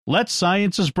Let's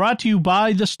Science is brought to you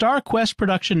by the StarQuest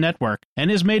Production Network and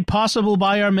is made possible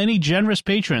by our many generous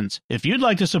patrons. If you'd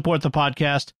like to support the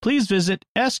podcast, please visit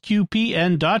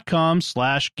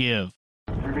sqpn.com/give.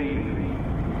 3, 2,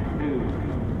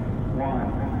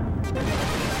 1.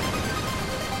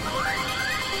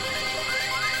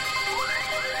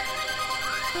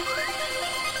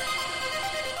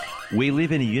 We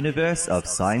live in a universe of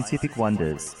scientific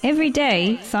wonders. Every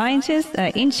day, scientists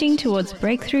are inching towards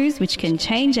breakthroughs which can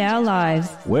change our lives.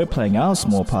 We're playing our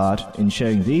small part in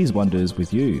sharing these wonders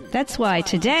with you. That's why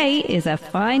today is a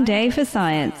fine day for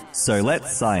science. So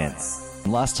let's science.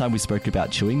 Last time we spoke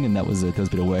about chewing, and there was a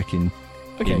bit of work in.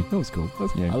 Okay, that was cool.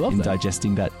 I love that.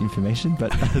 Digesting that information,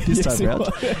 but this time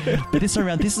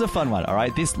around, this is a fun one. All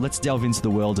right, let's delve into the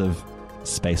world of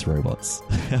space robots.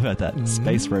 How about that?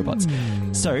 Space robots.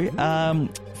 So,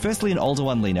 firstly, an older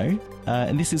one, Lino,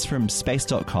 and this is from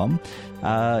space.com,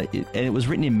 and it was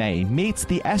written in May. Meet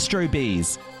the Astro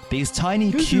Bees. These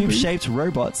tiny cube-shaped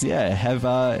robots, have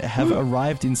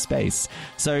arrived in space.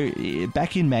 So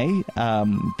back in May,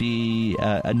 the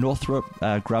Northrop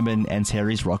Grumman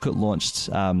Antares rocket launched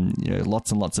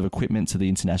lots and lots of equipment to the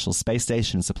International Space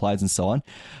Station, supplies and so on.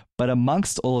 But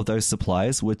amongst all of those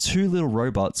supplies were two little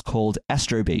robots called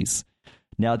Astro Bees.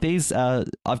 Now these, I've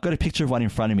got a picture of one in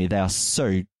front of me. They're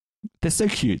so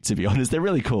cute, to be honest. They're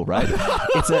really cool, right?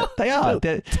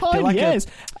 They're tiny, like yes.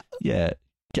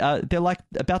 They're like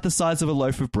about the size of a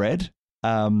loaf of bread.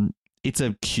 It's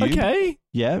a cube. Okay.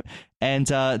 Yeah. And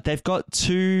they've got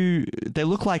they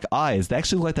look like eyes. They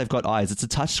actually look like they've got eyes. It's a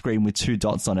touch screen with two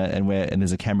dots on it and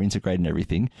there's a camera integrated and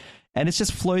everything. And it's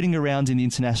just floating around in the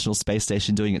International Space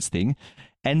Station doing its thing.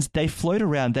 And they float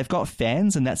around. They've got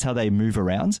fans and that's how they move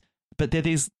around. But they're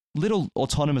these little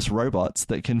autonomous robots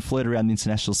that can float around the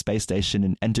International Space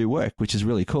Station and do work, which is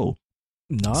really cool.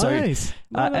 Nice. So,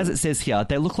 as it says here,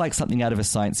 they look like something out of a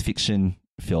science fiction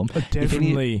film.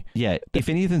 Definitely. If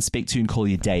any of them speak to you and call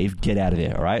you Dave, get out of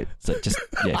there, all right? So just,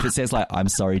 if it says like, I'm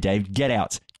sorry, Dave, get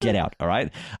out, all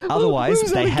right? Otherwise,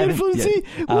 they haven't...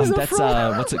 that's,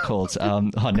 what's it called?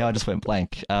 Now I just went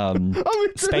blank.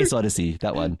 Space Odyssey,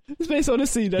 that one. Space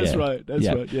Odyssey, that's right,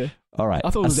 yeah. All right. I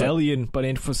thought it was Alien, but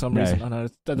then for some reason,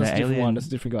 that's a different one. That's a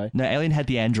different guy. No, Alien had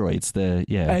the androids.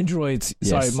 Androids. Yes.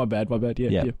 Sorry, my bad.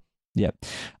 Yeah.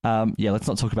 Let's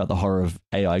not talk about the horror of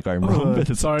AI going wrong. But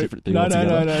it's sorry. No.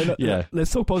 Yeah.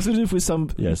 Let's talk positive with some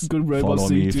good robots. Follow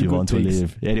me if you want to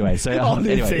live. Anyway, so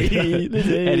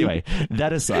anyway,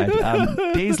 that aside,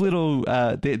 these little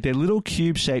they're little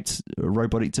cube-shaped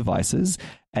robotic devices,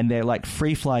 and they're like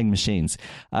free-flying machines.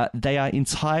 They are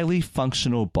entirely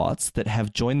functional bots that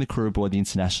have joined the crew aboard the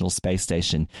International Space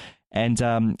Station. And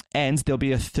there'll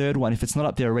be a third one. If it's not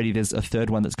up there already, there's a third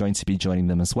one that's going to be joining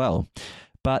them as well.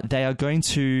 But they are going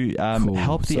to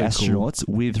help the astronauts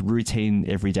with routine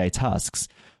everyday tasks.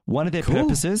 One of their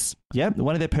purposes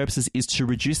is to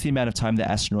reduce the amount of time that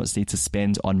astronauts need to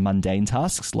spend on mundane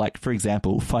tasks, like, for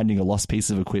example, finding a lost piece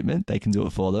of equipment. They can do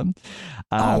it for them.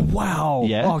 Oh, wow.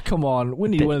 Yeah. Oh, come on. We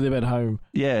need one of them at home.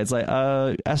 Yeah, it's like,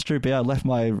 Astro Bear, I left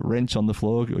my wrench on the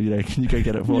floor. Can you go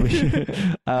get it for me?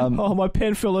 My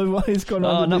pen fell over. It's gone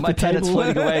on. Oh, not my pen. Table. It's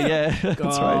floating away. Yeah,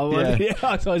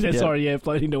 that's right. Sorry,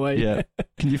 floating away. Yeah.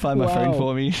 Can you find my phone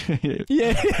for me?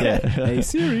 Yeah. Hey,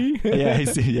 Siri. Yeah,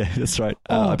 that's right.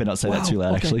 I better not say that too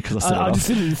loud, actually, because I said it I just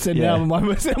didn't send down my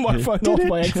phone off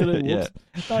by accident. Yeah.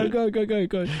 No, go.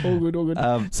 All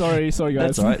good. Sorry, guys.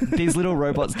 That's all right. These little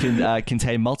robots can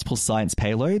contain multiple science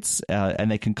payloads, and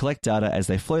they can collect data as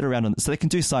they float around. So they can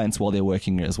do science while they're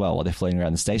working as well, while they're floating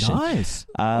around the station. Nice.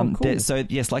 Cool. So,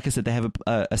 yes, like I said, they have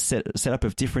a setup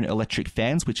of different electric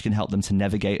fans, which can help them to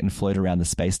navigate and float around the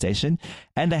space station.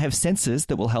 And they have sensors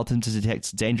that will help them to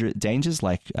detect dangers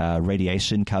like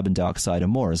radiation, carbon dioxide,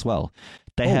 and more as well.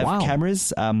 They have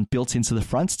cameras built into the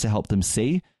front to help them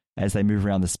see as they move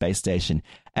around the space station.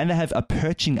 And they have a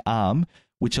perching arm,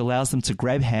 which allows them to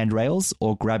grab handrails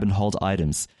or grab and hold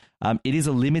items. It is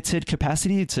a limited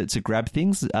capacity to grab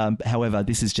things. However,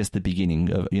 this is just the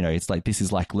beginning of, it's like, this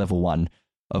is like level 1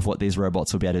 of what these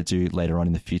robots will be able to do later on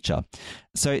in the future.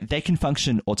 So they can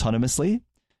function autonomously.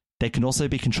 They can also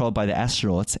be controlled by the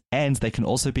astronauts, and they can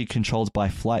also be controlled by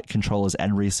flight controllers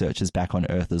and researchers back on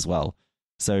Earth as well.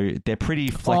 So they're pretty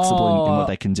flexible in what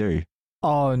they can do.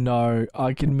 Oh no!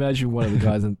 I can imagine one of the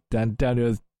guys down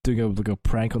Earth doing a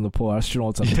prank on the poor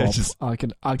astronauts up top. I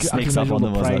can imagine all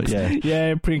the pranks.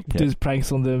 Does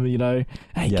pranks on them. Hey,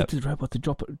 get the robot to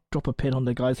drop a pen on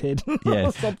the guy's head.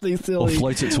 Yeah, something silly. Or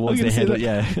float it towards their head. Right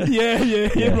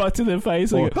to their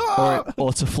face. Or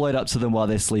to float up to them while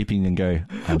they're sleeping and go,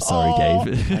 "I'm sorry,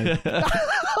 Dave."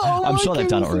 I'm sure they've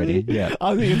done it already. Yeah,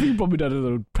 I think you've probably done a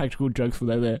little practical jokes for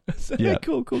that there. So, yeah,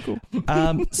 cool.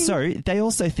 So they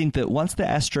also think that once the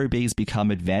Astro Bees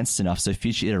become advanced enough, so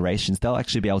future iterations, they'll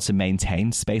actually be able to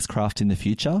maintain spacecraft in the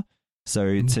future.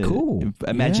 So to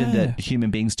imagine that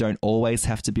human beings don't always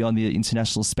have to be on the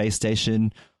International Space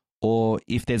Station, or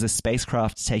if there's a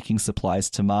spacecraft taking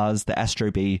supplies to Mars, the Astro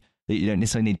Bee, that you don't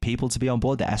necessarily need people to be on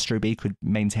board, the Astro Bee could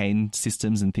maintain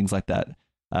systems and things like that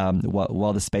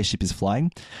while the spaceship is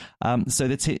flying. So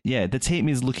the team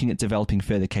is looking at developing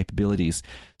further capabilities.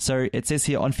 So it says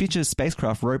here, on future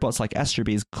spacecraft, robots like Astro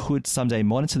Bees could someday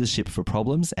monitor the ship for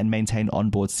problems and maintain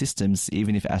onboard systems,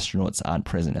 even if astronauts aren't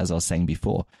present, as I was saying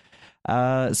before.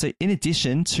 So in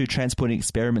addition to transporting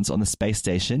experiments on the space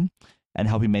station and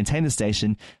helping maintain the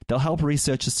station, they'll help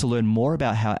researchers to learn more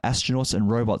about how astronauts and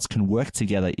robots can work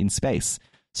together in space.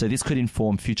 So this could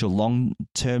inform future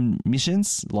long-term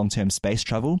missions, long-term space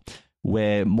travel,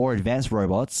 where more advanced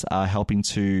robots are helping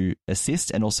to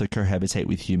assist and also cohabitate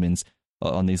with humans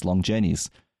on these long journeys.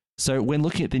 So when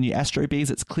looking at the new Astro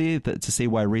Bees, it's clear that to see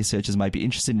why researchers might be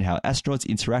interested in how astronauts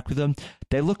interact with them.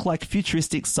 They look like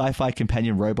futuristic sci-fi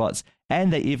companion robots,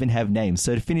 and they even have names.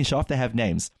 So to finish off, they have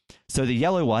names. So the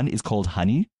yellow one is called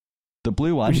Honey. The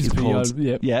blue one is called...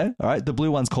 all right. The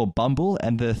blue one's called Bumble,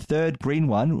 and the third green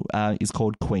one is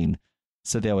called Queen.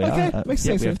 So there we are. Makes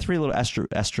sense. We have three little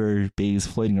Astro Bees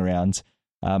floating around.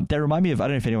 They remind me of, I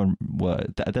don't know if anyone...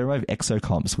 They remind me of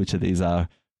Exocomps, which are these...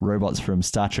 robots from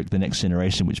Star Trek The Next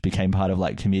Generation, which became part of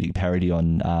like comedic parody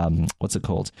on what's it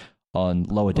called, on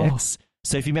Lower Decks.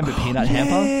 So if you remember Peanut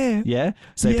Hamper,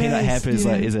 so Peanut Hamper is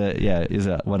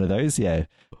a one of those, okay.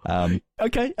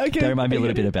 They remind me a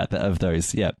little bit about of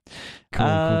those,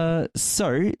 cool.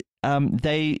 So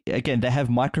they have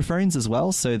microphones as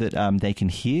well, so that they can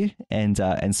hear and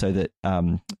so that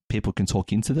people can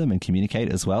talk into them and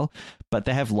communicate as well. But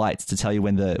they have lights to tell you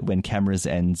when cameras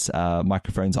and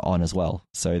microphones are on as well,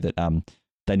 so that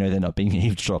they know they're not being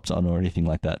eavesdropped on or anything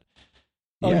like that.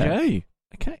 Yeah.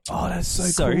 Okay. Oh, that's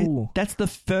so cool. That's the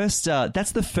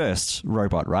first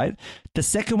robot, right? The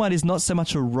second one is not so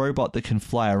much a robot that can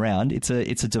fly around. It's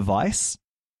a device.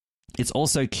 It's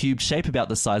also cube shape, about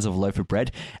the size of a loaf of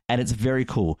bread, and it's very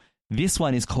cool. This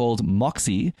one is called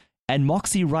Moxie, and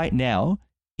Moxie right now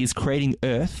is creating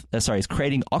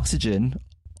oxygen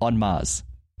on Mars,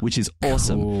 which is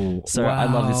awesome. Cool. So I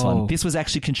love this one. This was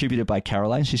actually contributed by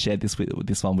Caroline. She shared this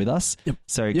one with us.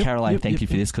 So Caroline, thank you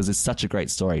for this, because it's such a great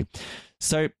story.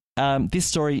 So this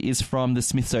story is from the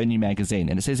Smithsonian Magazine,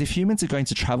 and it says, if humans are going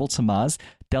to travel to Mars,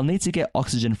 they'll need to get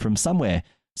oxygen from somewhere.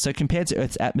 So compared to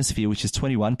Earth's atmosphere, which is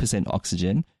 21%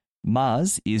 oxygen,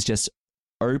 Mars is just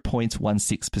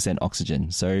 0.16%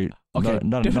 oxygen. So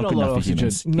not good enough for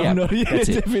humans.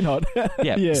 Definitely not.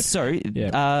 So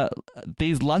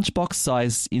these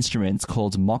lunchbox-sized instruments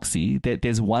called Moxie,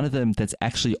 there's one of them that's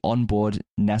actually on board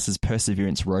NASA's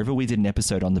Perseverance rover. We did an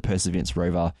episode on the Perseverance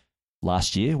rover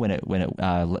last year when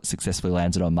it successfully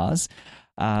landed on Mars.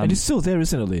 And it's still there,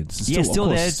 isn't it, Lynn?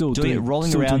 Still there,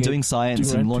 rolling around, doing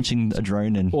science and launching a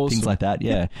drone and things like that,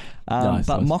 Nice.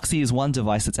 Moxie is one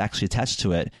device that's actually attached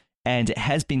to it, and it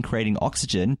has been creating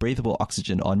oxygen, breathable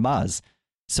oxygen, on Mars.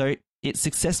 So it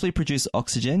successfully produced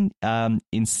oxygen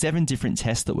in 7 different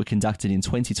tests that were conducted in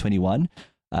 2021,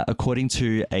 according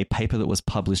to a paper that was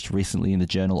published recently in the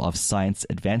Journal of Science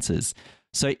Advances.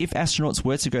 So if astronauts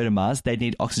were to go to Mars, they'd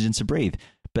need oxygen to breathe,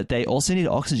 but they also need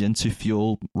oxygen to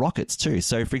fuel rockets too.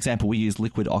 So, for example, we use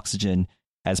liquid oxygen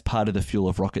as part of the fuel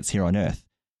of rockets here on Earth.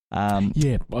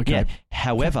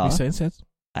 However, makes sense.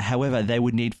 However, they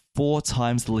would need 4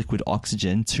 times the liquid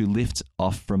oxygen to lift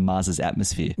off from Mars's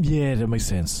atmosphere. Yeah, that makes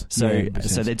sense. So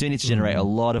they do need to generate a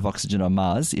lot of oxygen on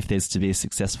Mars if there's to be a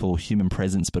successful human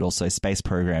presence, but also space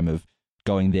program of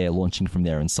going there, launching from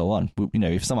there, and so on.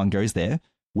 If someone goes there,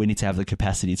 we need to have the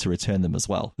capacity to return them as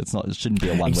well. It shouldn't be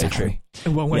a one-way trip.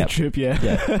 A one-way trip,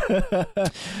 yeah.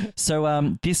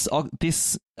 So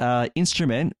this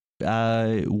instrument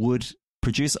would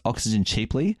produce oxygen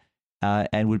cheaply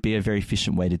and would be a very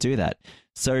efficient way to do that.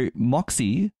 So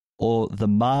Moxie, or the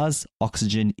Mars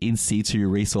Oxygen In Situ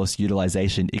Resource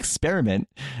Utilization Experiment,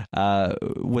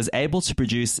 was able to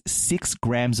produce 6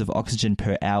 grams of oxygen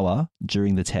per hour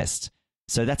during the test.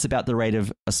 So that's about the rate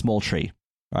of a small tree.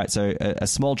 Right, so a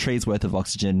small tree's worth of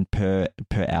oxygen per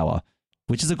hour,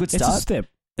 which is a good start. It's a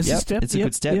step. It's a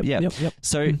good step. Yep.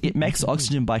 So it makes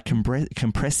oxygen by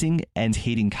compressing and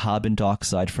heating carbon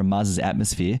dioxide from Mars's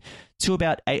atmosphere to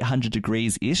about 800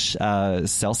 degrees-ish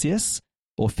Celsius,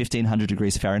 or 1500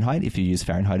 degrees Fahrenheit if you use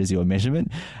Fahrenheit as your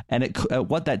measurement. And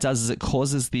what that does is it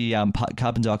causes the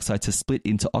carbon dioxide to split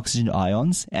into oxygen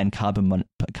ions and carbon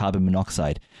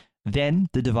monoxide. Then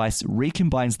the device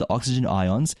recombines the oxygen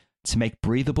ions to make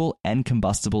breathable and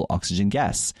combustible oxygen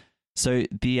gas. So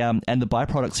the and the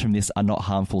byproducts from this are not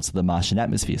harmful to the Martian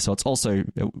atmosphere. So it's also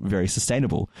very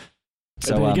sustainable.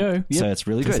 So there you go. Yep. So it's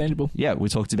really sustainable. Good. Yeah, we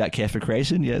talked about care for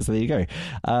creation. Yeah, so there you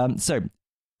go. So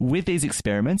with these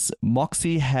experiments,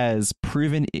 Moxie has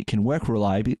proven it can work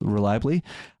reliably.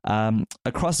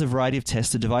 Across a variety of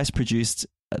tests, the device produced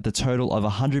the total of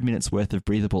 100 minutes worth of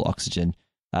breathable oxygen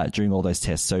during all those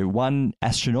tests. So one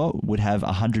astronaut would have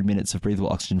 100 minutes of breathable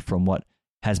oxygen from what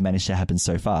has managed to happen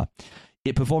so far.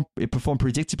 It performed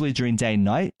predictably during day and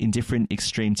night in different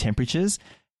extreme temperatures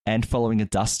and following a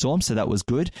dust storm, so that was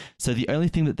good. So the only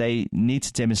thing that they need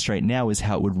to demonstrate now is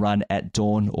how it would run at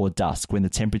dawn or dusk when the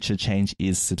temperature change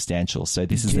is substantial. So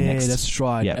this is the next. Yeah, that's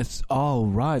right. Yeah.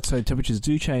 Right. So temperatures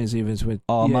do change even with.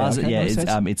 Mars. Okay,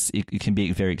 it can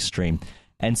be very extreme.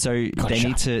 And so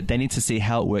they need to see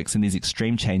how it works in these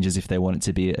extreme changes if they want it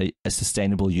to be a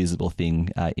sustainable, usable thing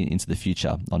into the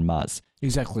future on Mars.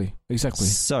 Exactly.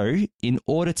 So in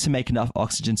order to make enough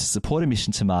oxygen to support a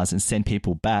mission to Mars and send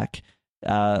people back,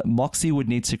 Moxie would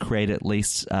need to create at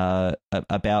least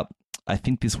about, I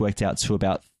think this worked out to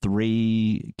about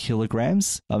 3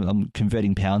 kilograms. I'm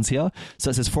converting pounds here. So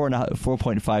it says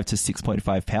 4.5 to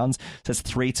 6.5 pounds. So that's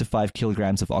 3 to 5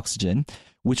 kilograms of oxygen,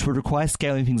 which would require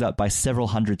scaling things up by several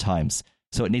hundred times.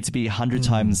 So it needs to be 100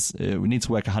 times, we need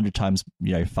to work 100 times,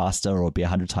 faster or be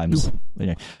 100 times,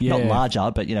 not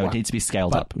larger, but, it needs to be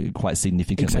scaled up quite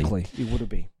significantly. Exactly. It would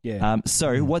be. Yeah.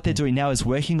 So what they're doing now is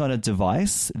working on a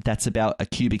device that's about a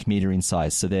cubic meter in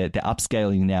size. So they're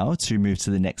upscaling now to move to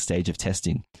the next stage of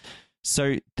testing.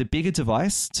 So the bigger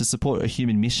device to support a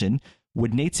human mission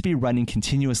would need to be running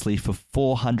continuously for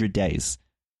 400 days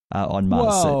on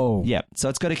Mars. Whoa. So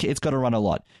it's got to run a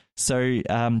lot. So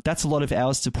that's a lot of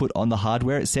hours to put on the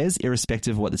hardware, it says,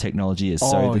 irrespective of what the technology is.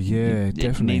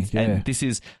 Definitely. And this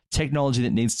is technology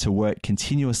that needs to work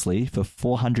continuously for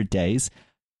 400 days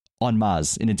on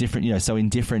Mars in a different,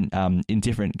 in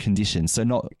different conditions. So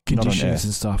not conditions on Earth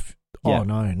and stuff. Yeah. Oh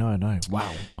no!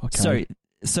 Wow. Okay.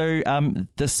 So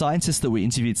the scientists that we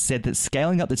interviewed said that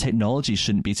scaling up the technology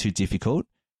shouldn't be too difficult,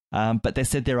 but they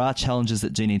said there are challenges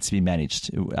that do need to be managed.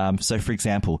 So, for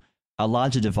example, a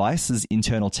larger device's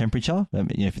internal temperature,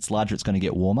 if it's larger, it's going to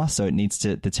get warmer. So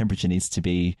the temperature needs to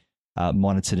be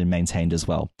monitored and maintained as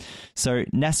well. So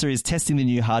NASA is testing the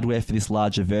new hardware for this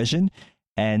larger version.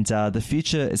 And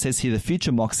it says here, the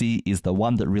future Moxie is the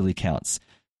one that really counts.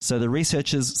 So the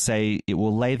researchers say it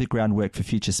will lay the groundwork for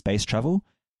future space travel.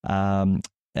 And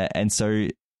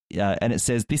it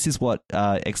says this is what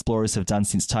explorers have done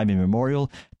since time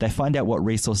immemorial. They find out what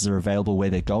resources are available where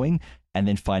they're going and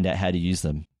then find out how to use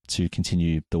them to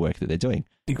continue the work that they're doing.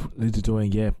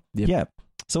 Yeah.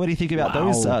 So what do you think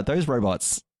about those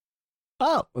robots?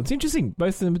 Oh, it's interesting.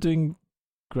 Both of them are doing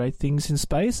great things in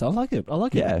space. I like it.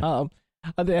 Yeah.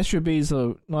 The Astro Bees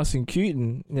are nice and cute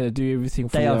and do everything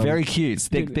for They are very cute.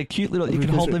 They're cute little... You can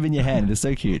hold them in your hand. They're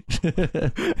so cute.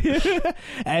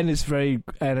 And it's the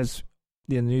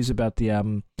news about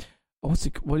the...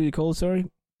 what do you call it, sorry?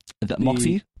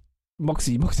 Moxie?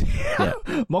 Moxie. Yeah.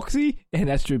 Moxie and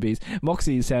Astro Bees.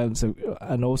 Moxie sounds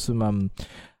an awesome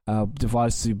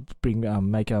device to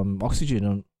make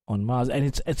oxygen on Mars, and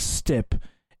it's a step.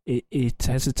 It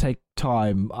has to take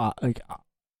time.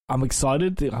 I'm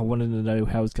excited. I wanted to know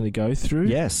how it's going to go through.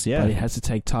 Yes, yeah. But it has to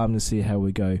take time to see how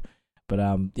we go. But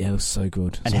it looks so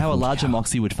good. And how a larger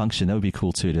Moxie would function, that would be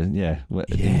cool too. In the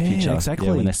future, exactly.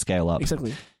 When they scale up,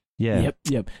 exactly. Yeah.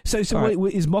 Yep. So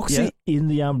wait, is Moxie in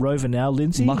the rover now,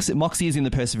 Lindsay? Moxie is in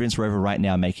the Perseverance rover right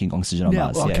now making oxygen on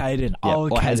Mars. Okay, then.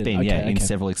 Or has been, in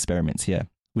several experiments,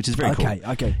 which is very cool.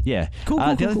 Okay. Yeah. Cool,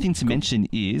 the other thing to mention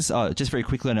is, just very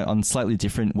quickly on slightly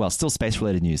different, still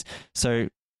space-related news. So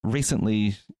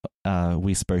recently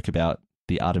we spoke about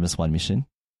the Artemis 1 mission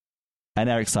and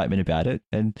our excitement about it.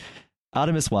 And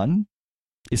Artemis 1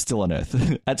 is still on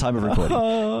Earth at time of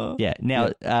recording. Yeah.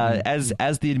 Now,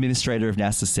 as the administrator of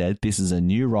NASA said, this is a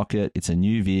new rocket. It's a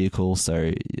new vehicle.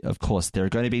 So, of course, there are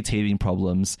going to be teething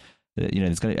problems.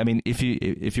 There's going to. I mean, if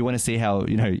you want to see how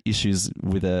issues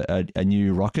with a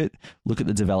new rocket, look at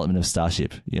the development of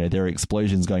Starship. There are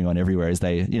explosions going on everywhere as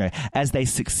they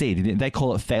succeed. They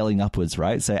call it failing upwards,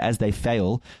 right? So as they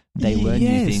fail, they learn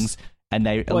new things and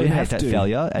they eliminate that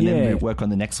failure and then work on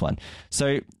the next one.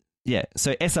 So. Yeah,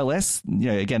 so SLS,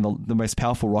 again, the most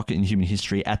powerful rocket in human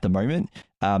history at the moment,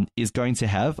 is going to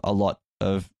have a lot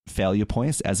of failure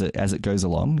points as it goes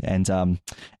along. And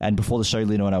before the show,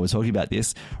 Lino and I were talking about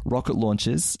this, rocket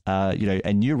launches,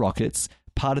 and new rockets,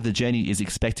 part of the journey is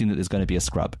expecting that there's going to be a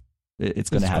scrub. It's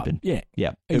going to happen. Yeah.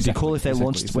 Yeah. It'd be cool if they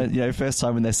launched first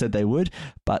time when they said they would,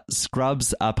 but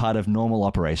scrubs are part of normal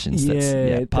operations.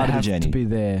 That's part of the journey. To be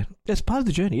there. That's part of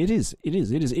the journey. It is.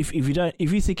 If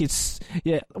you think it's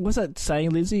what's that saying,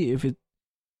 Lindsay? If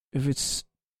it's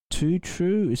too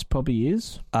true, it probably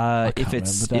is. If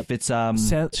it's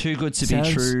too good to be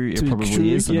true, it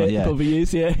probably is. It probably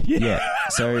is. Yeah.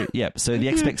 So the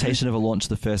expectation of a launch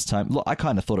the first time. Look, I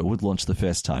kind of thought it would launch the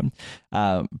first time,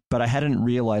 but I hadn't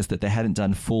realized that they hadn't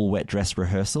done full wet dress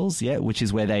rehearsals yet, which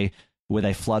is where they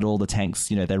flood all the tanks.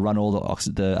 They run all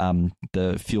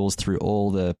the fuels through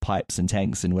all the pipes and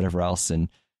tanks and whatever else, and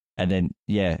then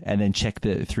check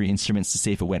through instruments to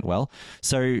see if it went well.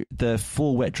 So the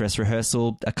full wet dress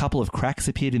rehearsal, a couple of cracks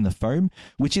appeared in the foam,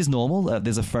 which is normal.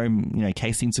 There's a foam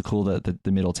casing to cool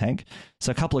the middle tank.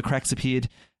 So a couple of cracks appeared,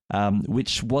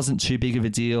 which wasn't too big of a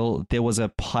deal. There was a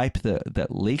pipe that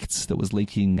leaked, that was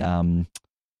leaking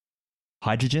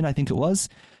hydrogen, I think it was.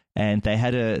 And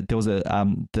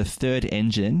the third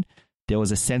engine, there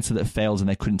was a sensor that failed and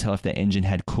they couldn't tell if the engine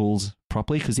had cooled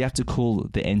properly, because you have to cool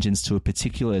the engines to a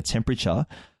particular temperature.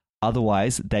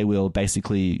 Otherwise, they will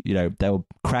basically, they will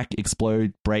crack,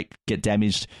 explode, break, get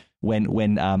damaged when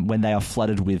they are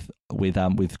flooded with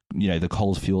the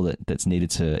cold fuel that's needed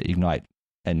to ignite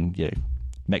and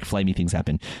make flamey things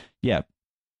happen. Yeah.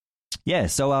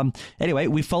 So anyway,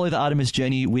 we follow the Artemis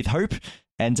journey with hope.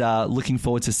 And looking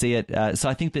forward to see it. So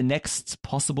I think the next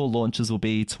possible launches will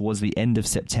be towards the end of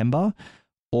September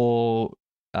or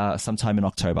sometime in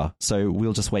October. So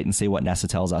we'll just wait and see what NASA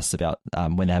tells us about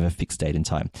when they have a fixed date and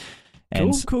time.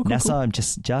 And cool, NASA, cool. I'm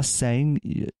just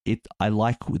saying it. I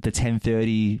like the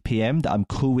 10:30 p.m. I'm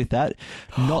cool with that.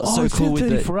 Not so cool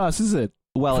with it for us, is it?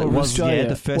 Well, for it was Australia.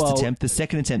 the first attempt. The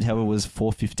second attempt, however, was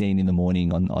 4:15 in the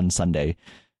morning on Sunday.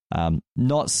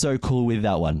 Not so cool with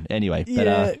that one. Anyway,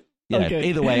 but. Okay.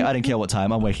 Either way, I don't care what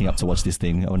time. I'm waking up to watch this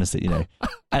thing. I want to see,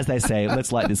 as they say,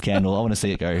 let's light this candle. I want to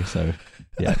see it go. So,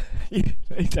 yeah.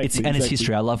 Exactly. It's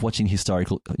history. I love watching historic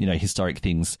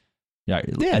things,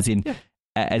 as in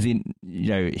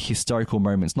historical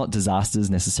moments, not disasters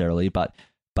necessarily, but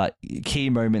key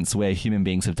moments where human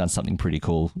beings have done something pretty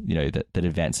cool, that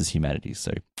advances humanity.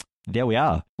 So, there we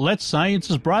are. Let's Science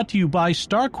is brought to you by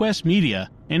StarQuest Media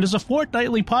and is a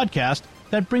fortnightly podcast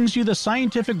that brings you the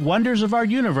scientific wonders of our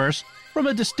universe from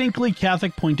a distinctly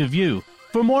Catholic point of view.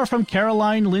 For more from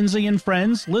Caroline, Lindsay, and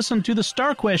friends, listen to the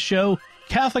StarQuest show,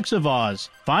 Catholics of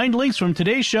Oz. Find links from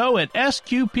today's show at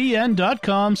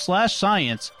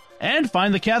sqpn.com/science and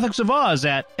find the Catholics of Oz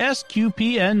at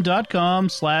sqpn.com/Oz.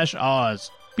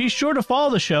 Be sure to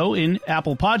follow the show in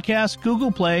Apple Podcasts,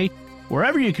 Google Play,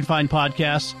 wherever you can find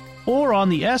podcasts, or on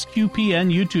the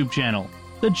SQPN YouTube channel.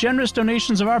 The generous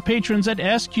donations of our patrons at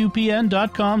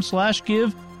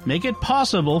sqpn.com/give make it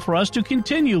possible for us to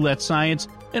continue Let's Science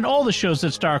and all the shows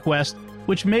at StarQuest,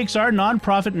 which makes our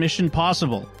nonprofit mission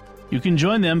possible. You can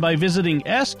join them by visiting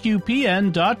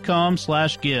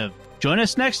sqpn.com/give. Join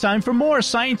us next time for more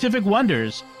scientific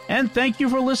wonders, and thank you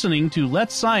for listening to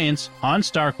Let's Science on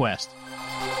StarQuest.